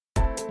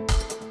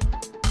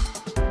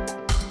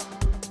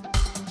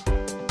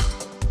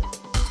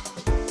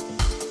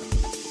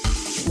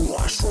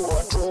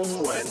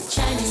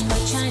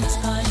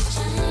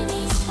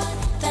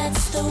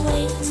the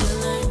way to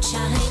learn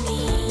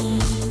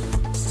Chinese.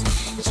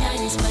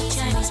 ChinesePod,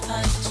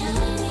 ChinesePod,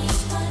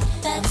 ChinesePod.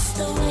 That's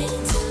the way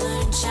to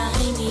learn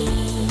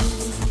Chinese.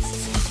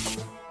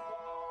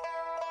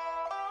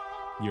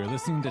 You're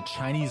listening to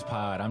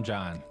ChinesePod. I'm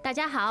John. 大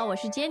家好，我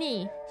是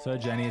Jenny。 So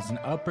Jenny, it's an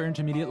upper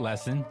intermediate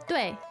lesson.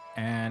 对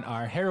And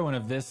our heroine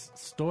of this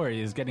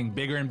story is getting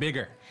bigger and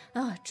bigger.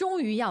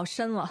 终于要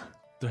生了。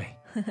对，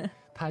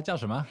她叫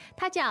什么？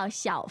她叫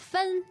小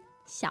芬，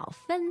小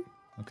芬。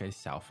OK，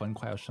 小芬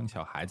快要生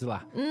小孩子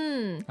了。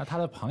那她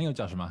的朋友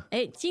叫什么？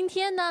今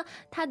天呢，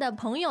她的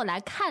朋友来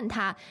看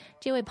她，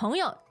这位朋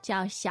友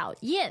叫小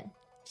燕，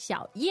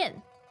小燕。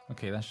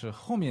OK， 但是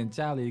后面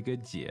加了一个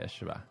姐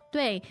是吧？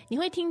对，你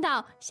会听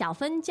到小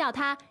芬叫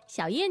她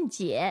小燕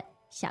姐，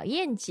小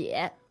燕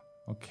姐。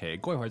OK，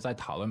 过一会儿再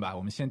讨论吧，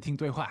我们先听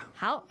对话。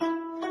好。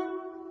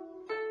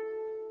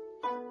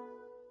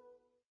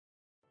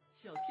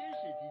小天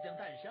使即将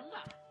诞生了，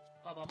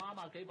爸爸妈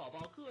妈给宝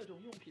宝各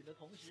种用品的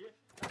同时，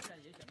当然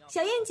也想要。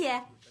小燕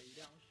姐，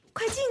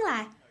快进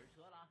来。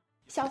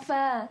小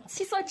芬，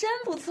气色真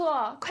不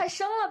错，快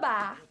生了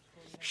吧？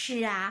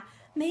是啊，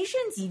没剩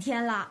几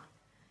天了。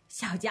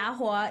小家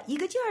伙一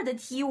个劲儿地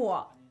踢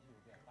我，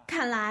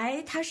看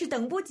来他是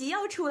等不及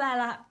要出来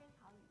了。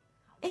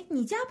哎，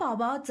你家宝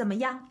宝怎么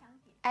样？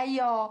哎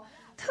呦，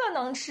特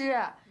能吃，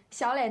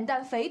小脸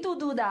蛋肥嘟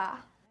嘟的，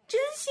真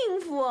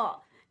幸福！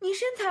你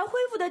身材恢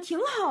复得挺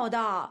好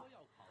的。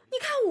你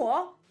看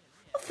我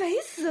肥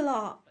死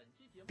了。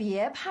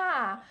别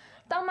怕，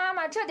当妈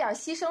妈这点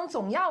牺牲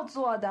总要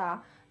做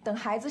的。等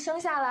孩子生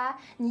下来，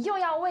你又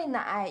要喂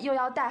奶，又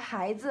要带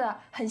孩子，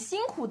很辛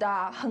苦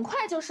的，很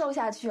快就瘦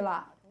下去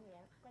了。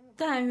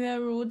但愿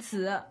如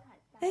此。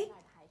哎，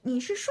你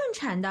是顺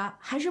产的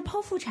还是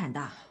剖腹产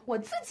的？我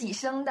自己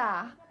生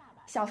的。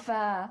小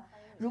芬，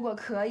如果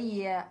可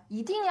以，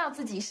一定要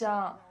自己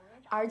生，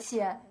而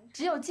且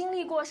只有经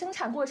历过生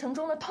产过程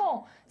中的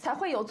痛，才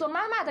会有做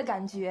妈妈的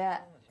感觉。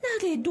那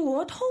得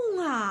多痛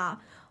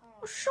啊！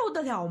受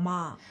得了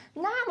吗？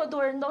那么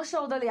多人都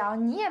受得了，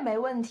你也没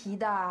问题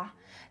的。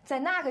在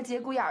那个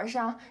节骨眼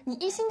上，你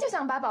一心就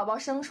想把宝宝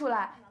生出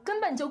来，根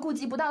本就顾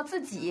及不到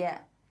自己。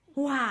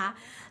哇，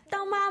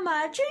当妈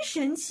妈真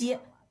神奇！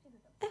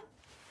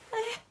哎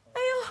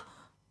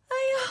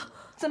呦，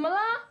怎么了？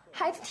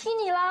孩子踢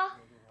你了？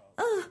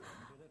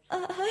哎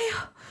呦，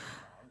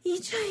一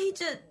阵一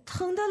阵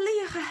疼得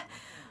厉害。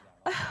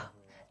哎呦，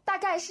大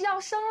概是要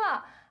生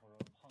了。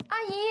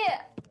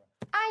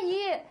阿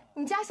姨，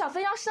你家小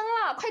芬要生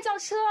了，快叫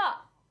车！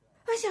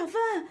小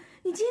芬，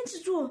你坚持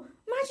住，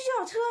妈去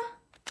叫车。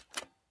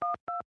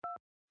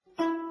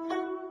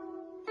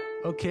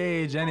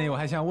OK， Jenny， 我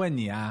还想问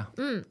你啊，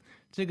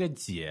这个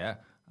姐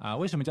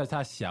为什么叫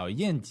她小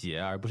燕姐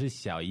而不是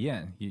小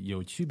燕？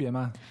有区别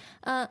吗？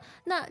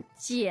那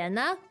姐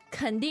呢，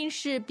肯定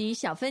是比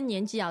小芬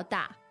年纪要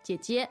大，姐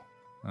姐。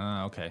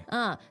OK。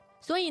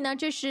所以呢，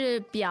这是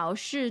表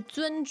示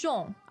尊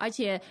重，而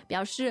且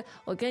表示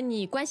我跟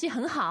你关系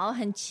很好，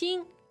很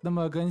亲。那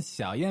么跟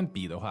小燕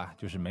比的话，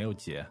就是没有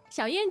姐。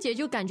小燕姐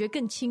就感觉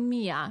更亲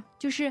密啊，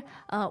就是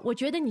我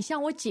觉得你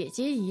像我姐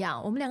姐一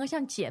样，我们两个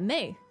像姐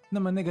妹。那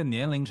么那个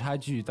年龄差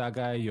距大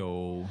概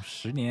有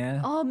10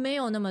年？没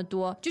有那么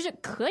多，就是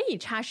可以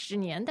差10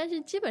年，但是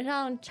基本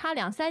上差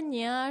2-3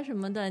年啊什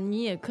么的，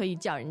你也可以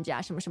叫人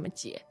家什么什么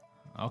姐。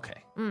OK。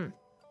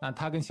那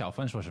他跟小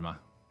芬说什么？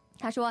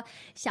他说：“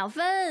小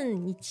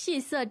芬，你气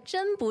色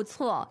真不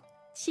错，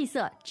气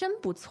色真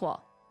不错。”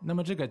那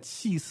么这个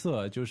气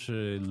色就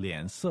是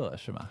脸色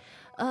是吗？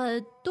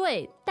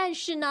对，但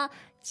是呢，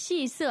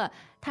气色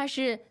它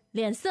是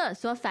脸色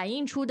所反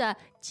映出的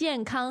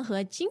健康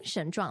和精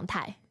神状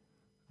态。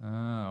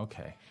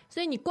OK。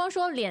所以你光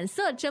说脸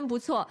色真不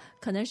错，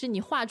可能是你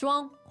化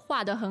妆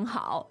化得很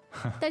好，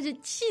但是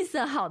气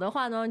色好的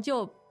话呢，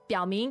就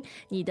表明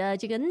你的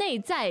这个内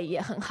在也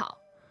很好。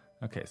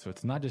Okay, so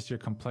it's not just your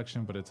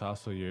complexion, but it's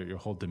also your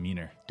whole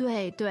demeanor.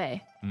 对。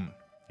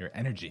Your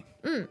energy.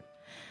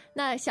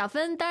 那小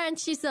芬当然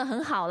气色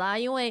很好了，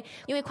因为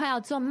快要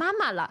做妈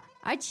妈了，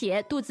而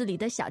且肚子里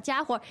的小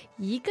家伙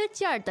一个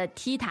劲儿的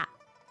踢她，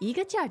一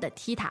个劲儿的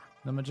踢她。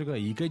那么这个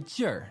一个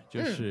劲儿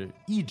就是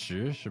一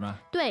直是吗？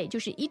对，就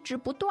是一直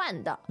不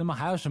断的。那么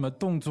还有什么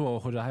动作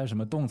或者还有什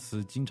么动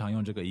词经常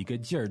用这个一个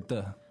劲儿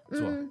的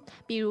做？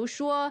比如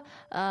说，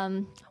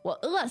我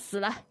饿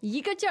死了，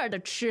一个劲儿的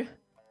吃。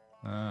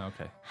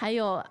OK。还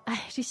有，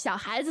这小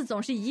孩子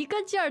总是一个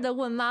劲儿的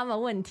问妈妈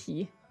问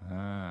题。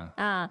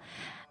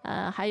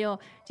还有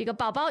这个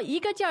宝宝一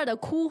个劲儿的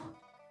哭。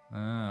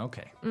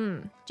OK。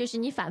就是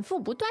你反复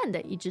不断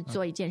的一直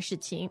做一件事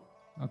情。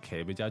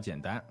OK， 比较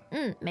简单。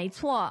没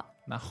错。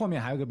那后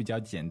面还有个比较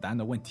简单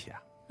的问题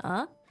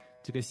啊。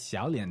这个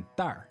小脸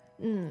蛋儿。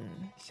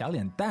小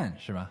脸蛋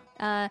是吗？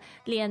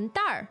脸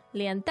蛋儿、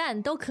脸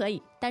蛋都可以，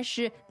但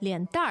是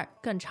脸蛋儿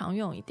更常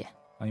用一点。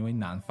因为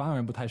南方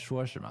人不太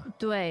说是吗？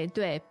对，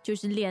就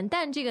是脸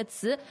蛋这个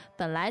词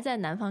本来在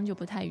南方就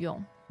不太用。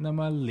那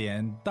么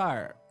脸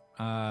蛋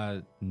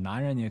儿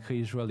男人也可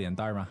以说脸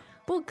蛋儿吗？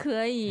不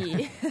可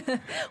以，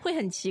会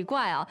很奇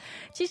怪哦。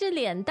其实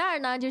脸蛋儿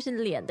呢，就是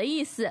脸的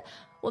意思，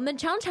我们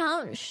常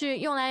常是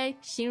用来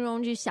形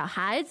容就小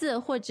孩子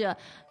或者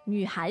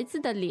女孩子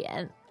的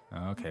脸。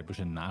OK， 不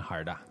是男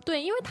孩的。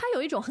对，因为它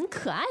有一种很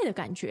可爱的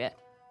感觉。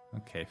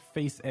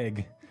OK，face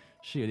egg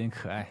是有点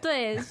可爱。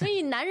对，所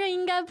以男人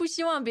应该不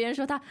希望别人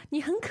说他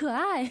你很可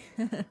爱。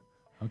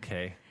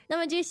OK， 那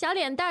么这小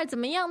脸蛋儿怎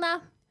么样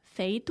呢？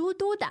肥嘟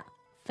嘟的，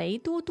肥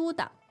嘟嘟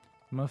的。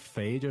那么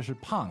肥就是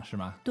胖是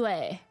吗？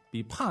对，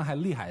比胖还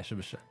厉害是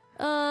不是？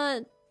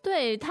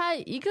对，它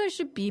一个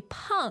是比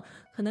胖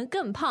可能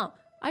更胖，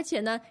而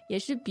且呢也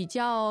是比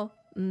较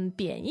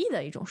贬义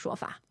的一种说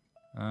法。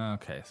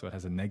Okay, so it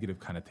has a negative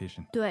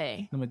connotation.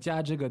 对，那么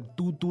加这个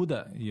嘟嘟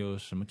的有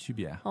什么区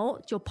别啊？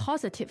就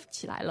positive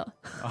起来了。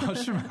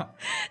是吗？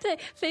对，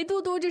肥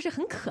嘟嘟就是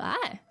很可爱。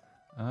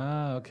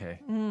OK，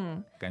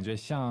 感觉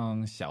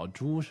像小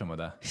猪什么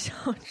的。小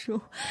猪，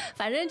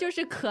反正就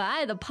是可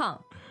爱的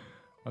胖。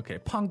OK，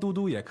 胖嘟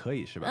嘟也可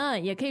以是吧？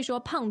也可以说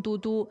胖嘟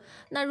嘟。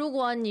那如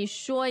果你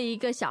说一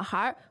个小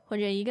孩或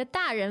者一个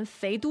大人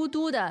肥嘟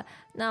嘟的，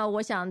那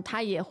我想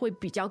他也会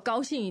比较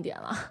高兴一点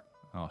了。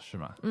是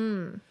吗？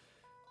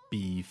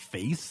比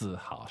肥死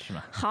好是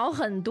吗？好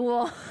很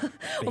多。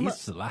肥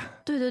死了。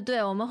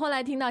对，我们后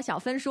来听到小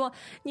芬说，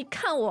你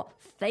看我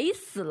肥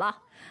死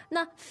了。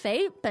那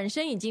肥本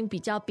身已经比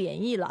较贬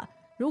义了，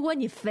如果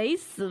你肥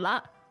死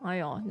了，哎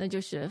呦，那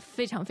就是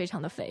非常非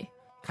常的肥。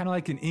Kind of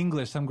like in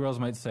English, some girls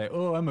might say,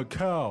 "Oh, I'm a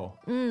cow."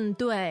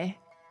 对，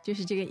就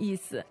是这个意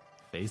思。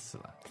肥死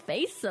了，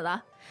肥死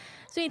了。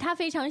所以他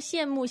非常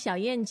羡慕小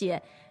燕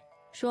姐，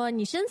说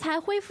你身材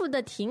恢复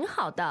的挺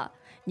好的，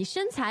你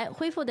身材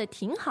恢复的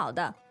挺好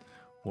的。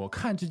我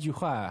看这句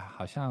话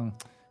好像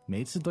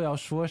每一次都要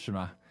说是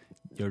吗？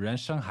有人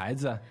生孩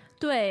子，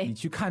对，你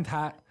去看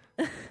他，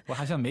我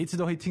好像每一次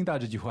都会听到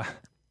这句话。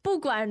不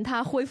管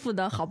他恢复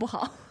的好不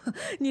好，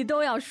你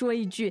都要说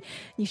一句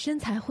你身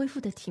材恢复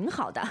的挺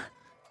好的。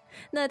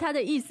那他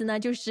的意思呢，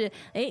就是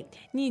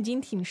你已经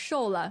挺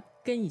瘦了，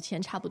跟以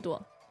前差不多。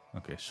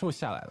OK， 瘦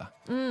下来了。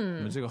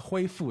那么这个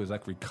恢复 is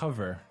like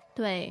recover。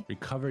对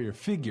 ，recover your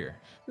figure。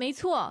没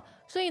错。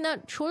所以呢，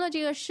除了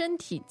这个身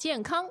体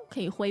健康可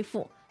以恢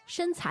复，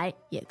身材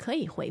也可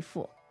以恢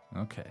复。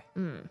OK，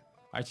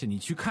 而且你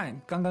去看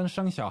刚刚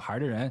生小孩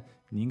的人，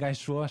你应该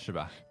说是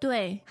吧？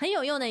对，很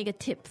有用的一个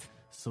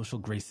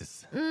tip。Social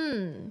graces。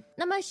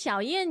那么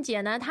小燕姐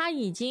呢，她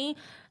已经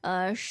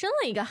生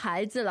了一个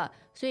孩子了，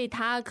所以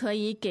她可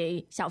以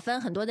给小芬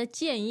很多的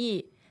建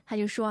议。她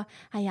就说：“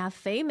哎呀，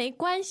肥没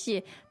关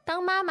系，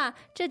当妈妈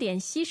这点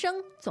牺牲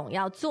总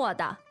要做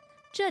的，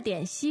这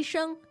点牺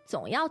牲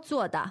总要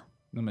做的。”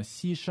那么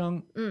牺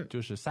牲，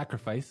就是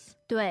sacrifice。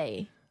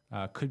对。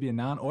could be a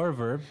noun or a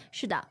verb。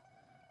是的。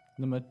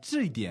那么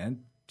这一点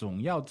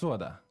总要做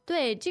的。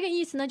对，这个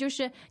意思呢，就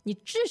是你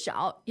至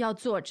少要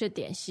做这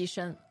点牺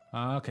牲。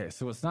Okay,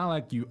 so it's not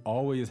like you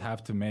always have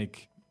to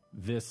make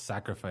this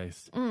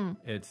sacrifice.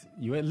 It's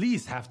you at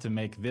least have to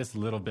make this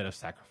little bit of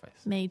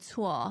sacrifice. 没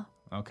错。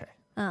Okay.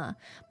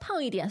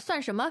 胖一点算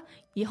什么？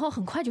以后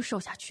很快就瘦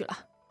下去了。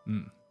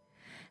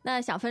那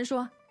小芬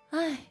说：“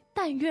哎，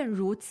但愿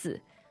如此，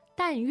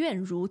但愿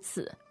如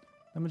此。”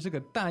那么这个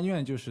但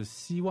愿就是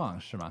希望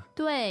是吗？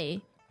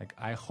对。Like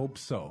I hope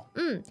so.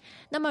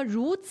 那么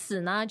如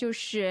此呢，就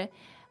是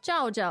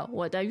照着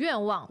我的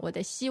愿望，我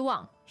的希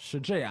望是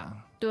这样。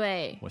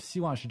对，我希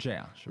望是这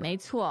样，是吧？没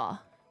错。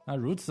那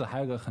如此还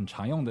有个很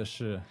常用的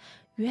是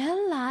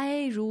原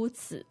来如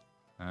此。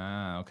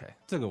OK，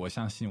 这个我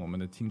相信我们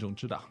的听众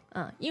知道。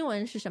英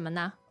文是什么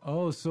呢？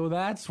 Oh, so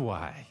that's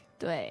why.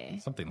 对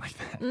 ，something like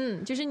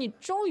that. 就是你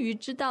终于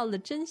知道了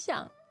真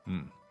相。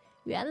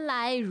原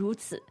来如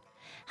此。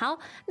好，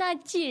那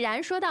既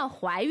然说到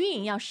怀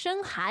孕要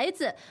生孩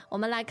子，我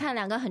们来看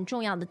两个很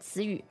重要的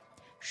词语：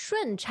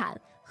顺产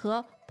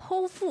和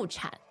剖腹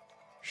产。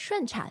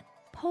顺产、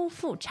剖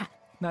腹产。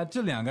那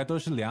这两个都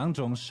是两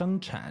种生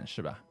产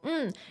是吧？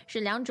是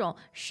两种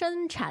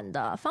生产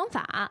的方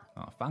法。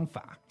方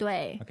法。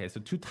对。Okay, so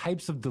two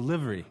types of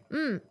delivery.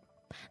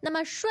 那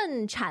么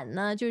顺产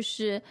呢，就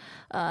是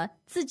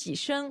自己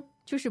生，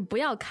就是不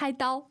要开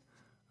刀。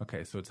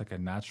Okay, so it's like a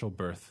natural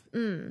birth.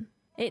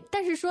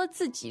 但是说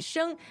自己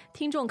生，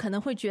听众可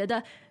能会觉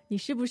得你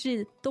是不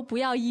是都不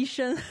要医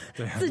生，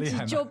自己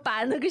就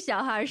把那个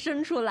小孩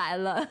生出来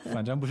了？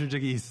反正不是这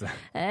个意思。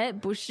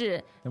不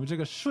是。那么这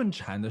个顺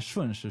产的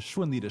顺是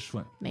顺利的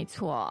顺。没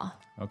错。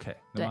OK，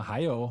 那么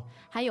还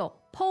有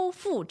剖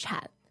腹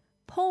产。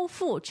剖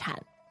腹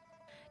产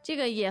这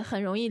个也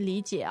很容易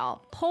理解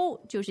哦。剖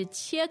就是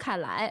切开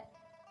来，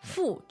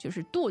腹就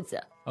是肚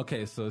子。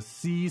Okay, so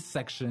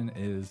C-section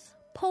is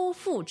剖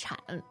腹产。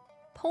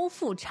剖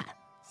腹产。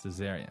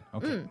Cesarean.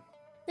 Okay.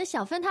 那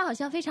小芬她好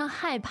像非常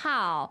害怕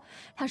哦。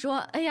她说：“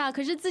哎呀，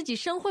可是自己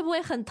生会不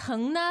会很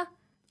疼呢？”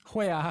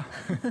会啊。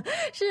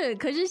是，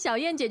可是小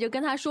燕姐就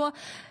跟她说：“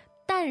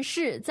但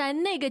是在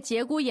那个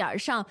节骨眼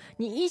上，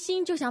你一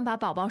心就想把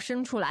宝宝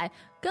生出来，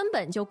根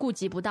本就顾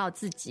及不到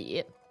自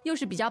己。”又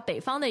是比较北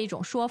方的一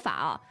种说法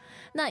啊。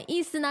那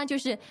意思呢，就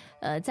是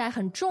在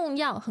很重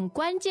要、很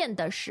关键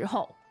的时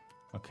候，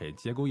 Okay,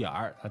 节骨眼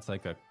儿 that's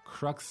like a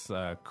crux,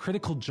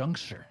 critical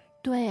juncture.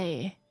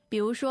 对，比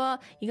如说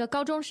一个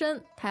高中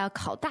生，他要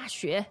考大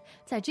学，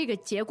在这个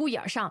节骨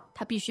眼上，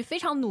他必须非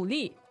常努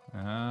力。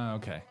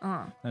Okay.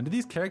 Now, do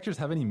these characters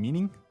have any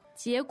meaning?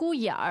 节骨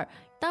眼儿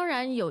当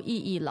然有意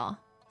义了。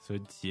So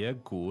节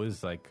骨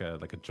is like a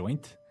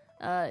joint?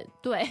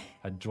 对，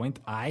 A joint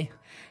eye?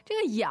 这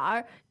个眼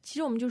儿其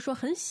实我们就说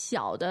很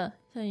小的，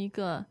像一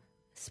个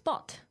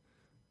spot。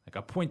 Like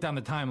a point down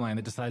the timeline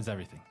that decides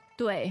everything.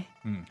 对，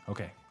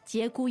 Okay.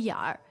 节骨眼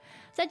儿，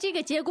在这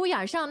个节骨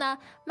眼上呢，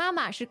妈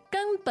妈是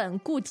根本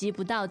顾及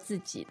不到自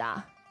己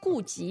的，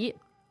顾及。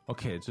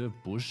Okay, 这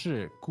不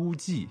是估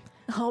计，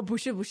哦，不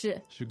是，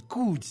是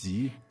顾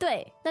及。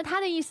对，那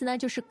它的意思呢，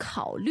就是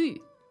考虑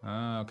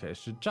，Okay,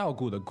 是照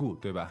顾的顾，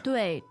对吧？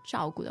对，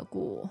照顾的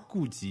顾。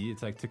顾及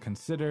it's like to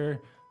consider,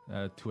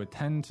 to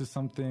attend to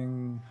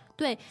something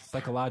对，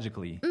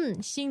 psychologically.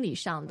 心理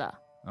上的。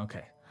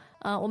Okay.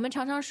 我们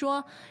常常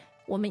说，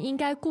我们应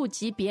该顾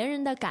及别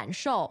人的感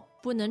受，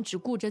不能只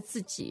顾着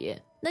自己。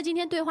那今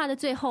天对话的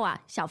最后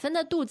啊，小芬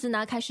的肚子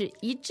呢开始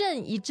一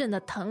阵一阵的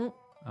疼。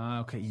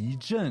Okay, 一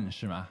阵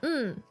是吗？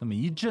那么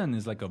一阵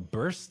is like a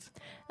burst.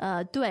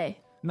 对，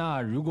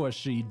那如果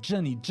是一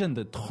阵一阵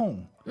的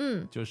痛，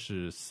就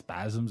是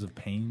spasms of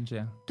pain 这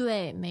样。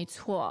对，没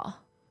错，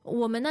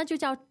我们呢就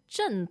叫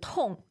阵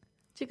痛，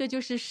这个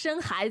就是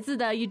生孩子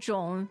的一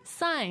种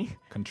sign。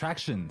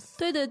 Contractions.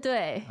 对对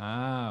对，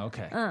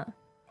 Okay.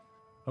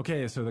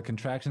 Okay, so the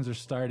contractions are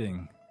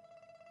starting.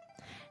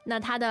 那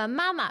他的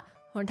妈妈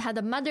或者他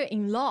的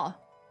mother-in-law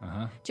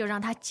就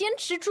让他坚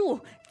持住，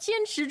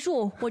坚持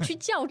住，我去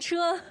叫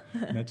车。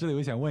那这里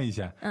我想问一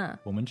下，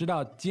我们知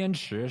道坚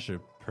持是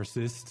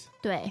persist，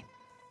 对，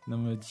那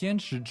么坚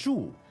持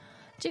住，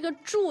这个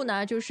住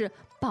呢，就是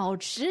保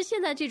持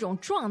现在这种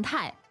状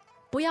态，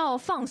不要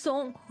放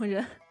松或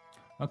者。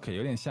Okay,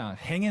 有点像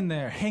hang in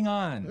there, hang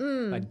on,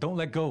 like don't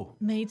let go.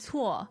 没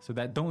错， So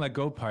that don't let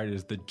go part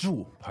is the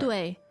住 part.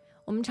 对，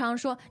我们常常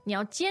说你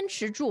要坚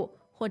持住，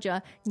或者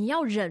你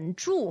要忍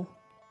住。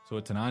So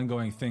it's an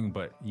ongoing thing,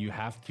 but you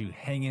have to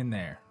hang in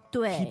there.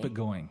 对 Keep it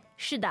going.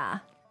 是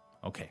的。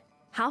 Okay.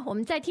 好，我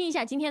们再听一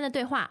下今天的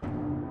对话。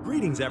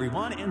 Greetings,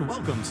 everyone, and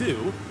welcome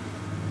to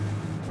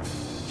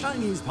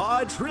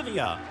ChinesePod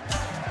Trivia.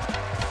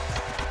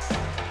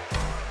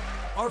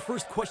 Our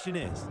first question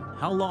is,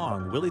 how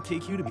long will it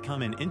take you to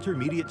become an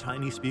intermediate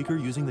Chinese speaker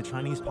using the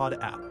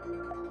ChinesePod app?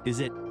 Is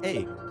it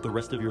A, the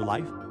rest of your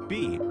life?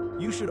 B,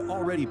 you should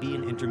already be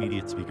an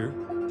intermediate speaker?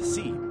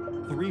 C,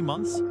 3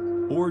 months?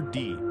 Or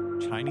D,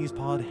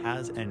 ChinesePod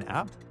has an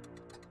app?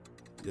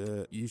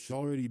 You should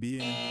already be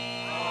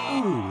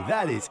in. Ooh,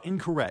 that is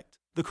incorrect.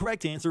 The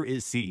correct answer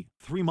is C,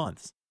 3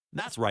 months.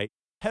 That's right.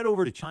 Head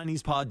over to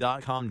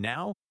ChinesePod.com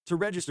now to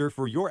register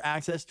for your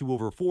access to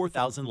over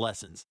 4,000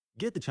 lessons.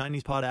 Get the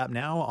ChinesePod app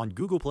now on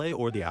Google Play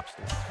or the App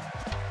Store.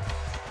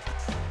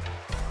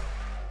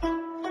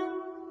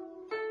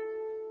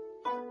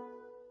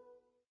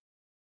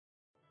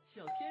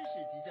 小天使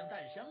即将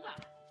诞生了，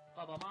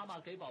爸爸妈妈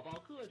给宝宝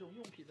各种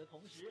用品的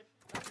同时，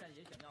当然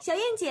也想要小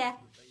燕姐，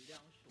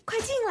快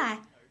进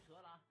来。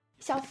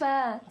小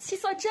芬，气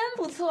色真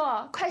不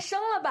错，快生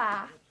了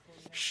吧？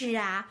是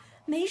啊，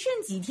没剩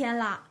几天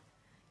了。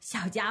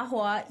小家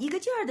伙一个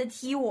劲儿的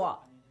踢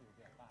我，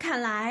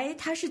看来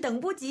他是等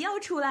不及要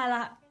出来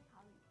了。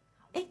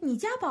哎，你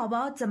家宝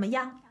宝怎么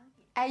样？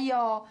哎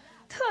呦，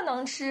特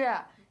能吃，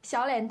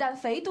小脸蛋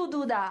肥嘟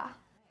嘟的。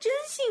真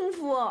幸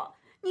福，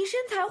你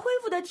身材恢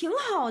复的挺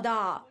好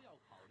的。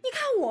你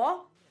看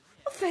我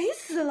肥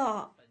死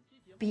了。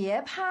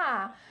别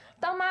怕，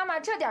当妈妈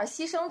这点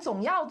牺牲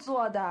总要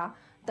做的。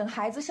等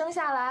孩子生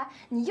下来，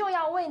你又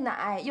要喂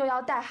奶，又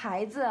要带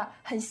孩子，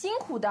很辛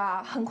苦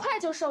的，很快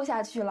就瘦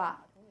下去了。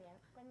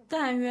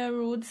但愿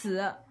如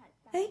此。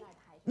哎，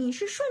你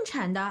是顺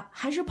产的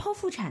还是剖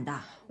腹产的？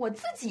我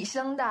自己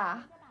生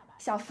的。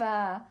小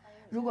芬，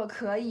如果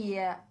可以，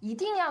一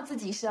定要自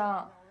己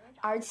生，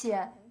而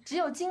且只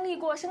有经历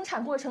过生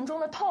产过程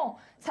中的痛，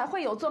才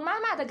会有做妈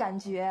妈的感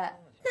觉。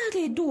那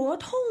得多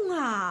痛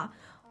啊！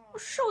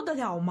受得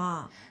了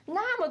吗？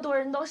那么多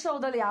人都受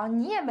得了，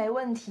你也没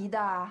问题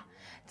的。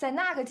在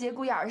那个节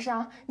骨眼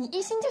上，你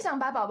一心就想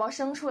把宝宝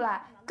生出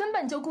来，根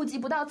本就顾及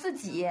不到自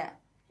己。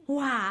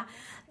哇，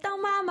当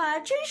妈妈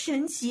真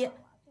神奇！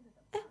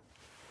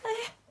哎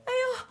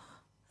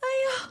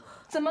呦，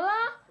怎么了？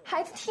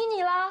孩子踢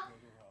你了？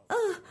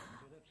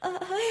哎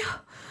呦，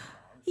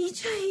一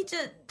阵一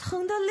阵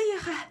疼得厉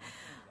害。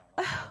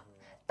哎呦，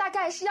大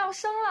概是要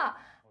生了。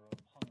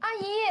阿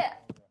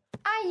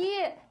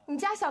姨，你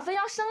家小芬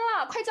要生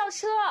了，快叫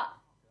车！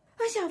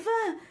小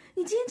芬，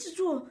你坚持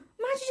住，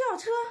妈去叫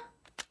车。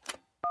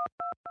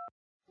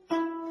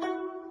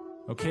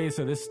Okay,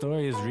 so this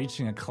story is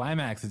reaching a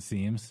climax, it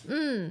seems.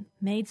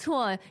 没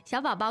错，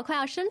小宝宝快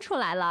要生出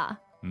来了。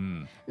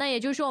那也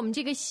就是说我们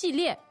这个系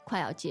列快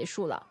要结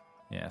束了。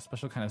Yeah,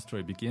 special kind of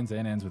story begins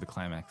and ends with a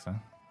climax, huh?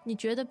 你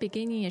觉得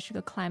beginning 也是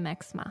个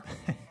climax 吗？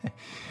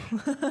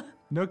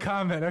 No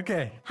comment.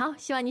 OK， 好，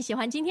希望你喜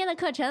欢今天的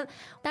课程。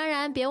当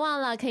然，别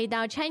忘了可以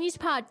到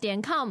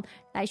ChinesePod.com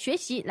来学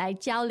习、来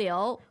交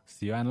流。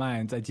 See you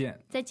online. 再见。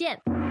再见。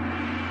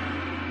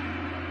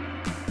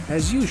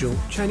 As usual,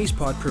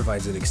 ChinesePod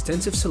provides an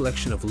extensive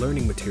selection of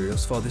learning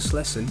materials for this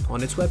lesson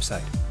on its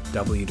website,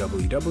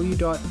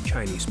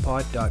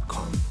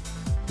 www.chinesepod.com.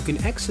 You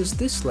can access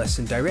this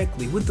lesson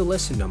directly with the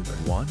lesson number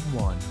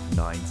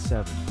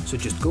 1197. So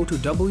just go to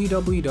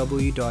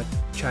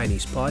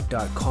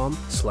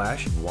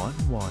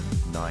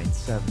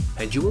www.chinesepod.com/1197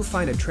 and you will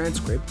find a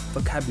transcript,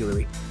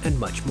 vocabulary, and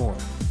much more.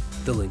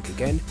 The link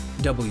again,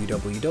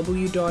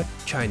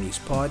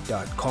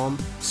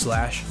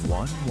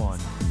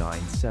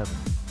 www.chinesepod.com/1197.